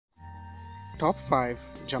Top 5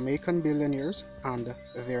 Jamaican billionaires and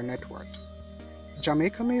their net worth.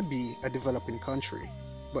 Jamaica may be a developing country,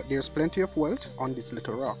 but there's plenty of wealth on this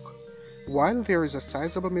little rock. While there is a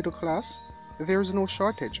sizable middle class, there is no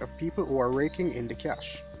shortage of people who are raking in the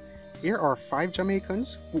cash. Here are 5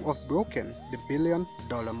 Jamaicans who have broken the $1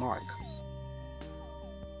 billion mark.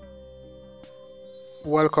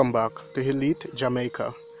 Welcome back to Elite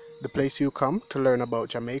Jamaica, the place you come to learn about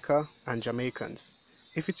Jamaica and Jamaicans.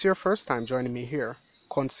 If it's your first time joining me here,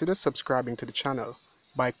 consider subscribing to the channel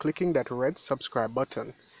by clicking that red subscribe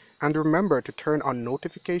button, and remember to turn on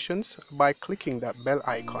notifications by clicking that bell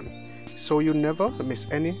icon so you never miss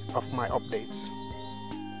any of my updates.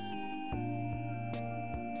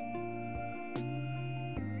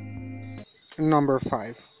 Number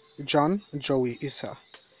 5. John Joey Issa.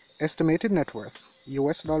 Estimated net worth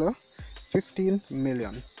US dollar 15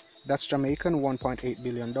 million. That's Jamaican $1.8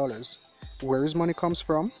 billion. Where his money comes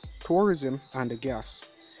from? Tourism and the gas.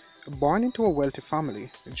 Born into a wealthy family,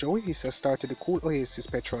 Joey Issa started the Cool Oasis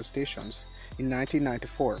petrol stations in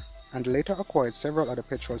 1994 and later acquired several other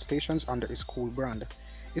petrol stations under his Cool brand.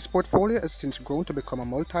 His portfolio has since grown to become a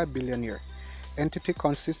multi-billionaire entity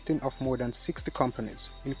consisting of more than 60 companies,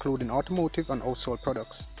 including automotive and household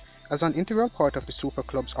products. As an integral part of the Super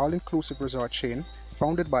Club's all-inclusive resort chain,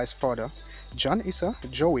 founded by his father, John Issa,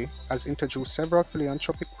 Joey has introduced several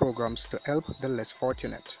philanthropic programs to help the less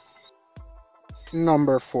fortunate.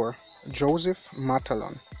 Number 4. Joseph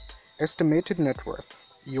Matalon. Estimated net worth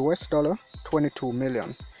US dollar 22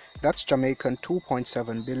 million. That's Jamaican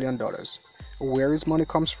 $2.7 billion. Where his money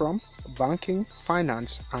comes from? Banking,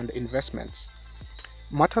 finance, and investments.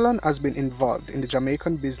 Matalon has been involved in the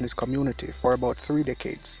Jamaican business community for about 3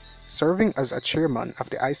 decades, serving as a chairman of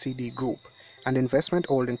the ICD Group, an investment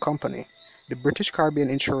holding company, the British Caribbean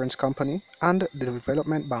Insurance Company, and the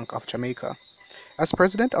Development Bank of Jamaica. As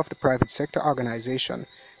president of the private sector organization,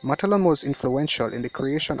 Matalon was influential in the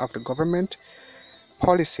creation of the government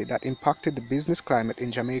policy that impacted the business climate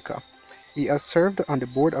in Jamaica. He has served on the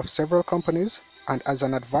board of several companies and as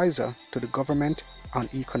an advisor to the government on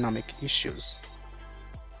economic issues.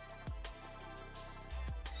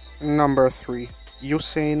 Number 3.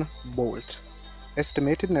 Usain Bolt.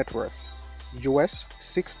 Estimated net worth US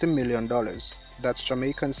 $60 million. That's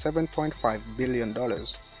Jamaican $7.5 billion.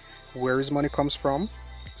 Where his money comes from?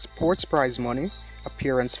 Sports prize money,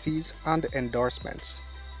 appearance fees, and endorsements.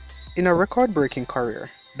 In a record-breaking career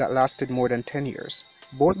that lasted more than 10 years,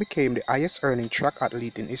 Bolt became the highest-earning track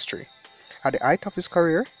athlete in history. At the height of his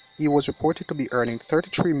career, he was reported to be earning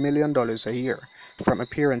 $33 million a year from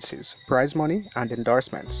appearances, prize money, and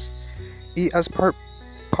endorsements. He has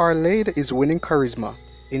parlayed his winning charisma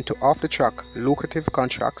into off-the-track lucrative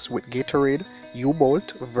contracts with Gatorade,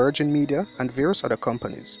 U-Bolt, Virgin Media, and various other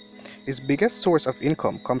companies. His biggest source of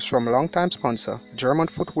income comes from longtime sponsor, German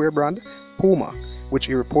footwear brand Puma, which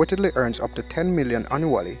he reportedly earns up to $10 million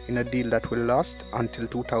annually in a deal that will last until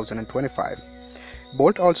 2025.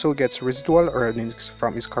 Bolt also gets residual earnings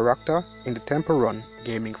from his character in the Temple Run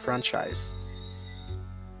gaming franchise.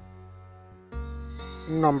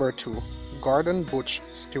 Number 2. Gordon Butch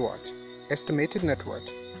Stewart. Estimated net worth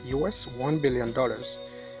US $1 billion.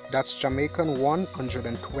 That's Jamaican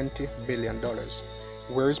 $120 billion.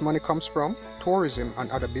 Where his money comes from? Tourism and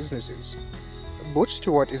other businesses. Butch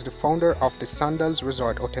Stewart is the founder of the Sandals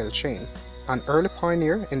Resort Hotel chain, an early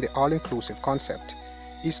pioneer in the all-inclusive concept.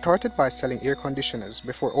 He started by selling air conditioners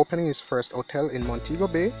before opening his first hotel in Montego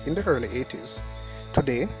Bay in the early 80s.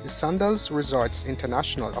 Today, the Sandals Resorts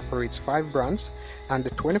International operates 5 brands and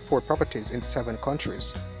 24 properties in 7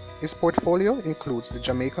 countries. His portfolio includes the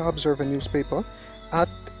Jamaica Observer newspaper, at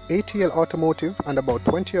ATL Automotive, and about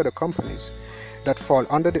 20 other companies that fall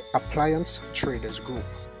under the Appliance Traders Group.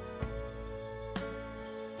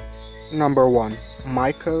 Number 1.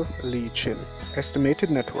 Michael Lee Chin.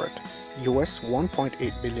 Estimated net worth US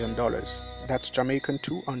 $1.8 billion. That's Jamaican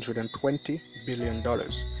 $220 billion.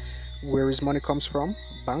 Where his money comes from?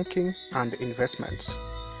 Banking and investments.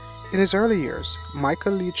 In his early years,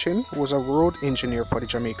 Michael Lee Chin was a road engineer for the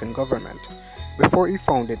Jamaican government. Before he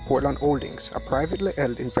founded Portland Holdings, a privately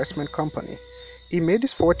held investment company, he made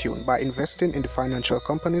his fortune by investing in the financial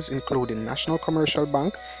companies including National Commercial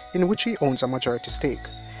Bank, in which he owns a majority stake.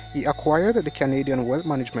 He acquired the Canadian Wealth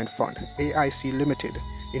Management Fund, AIC Limited,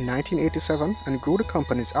 in 1987 and grew the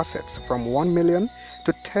company's assets from $1 million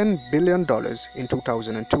to $10 billion in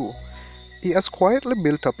 2002. He has quietly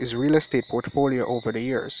built up his real estate portfolio over the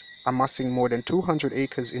years, amassing more than 200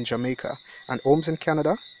 acres in Jamaica and homes in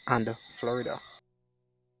Canada and Florida.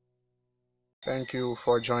 Thank you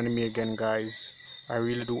for joining me again, guys. I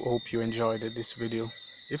really do hope you enjoyed this video.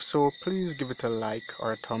 If so, please give it a like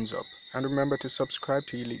or a thumbs up, and remember to subscribe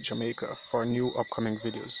to Elite Jamaica for new upcoming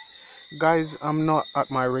videos. Guys, I'm not at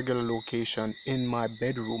my regular location in my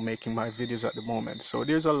bedroom making my videos at the moment, so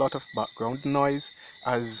there's a lot of background noise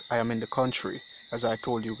as I am in the country, as I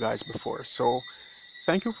told you guys before. So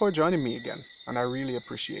thank you for joining me again, and I really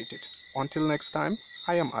appreciate it. Until next time,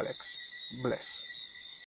 I am Alex. Bless.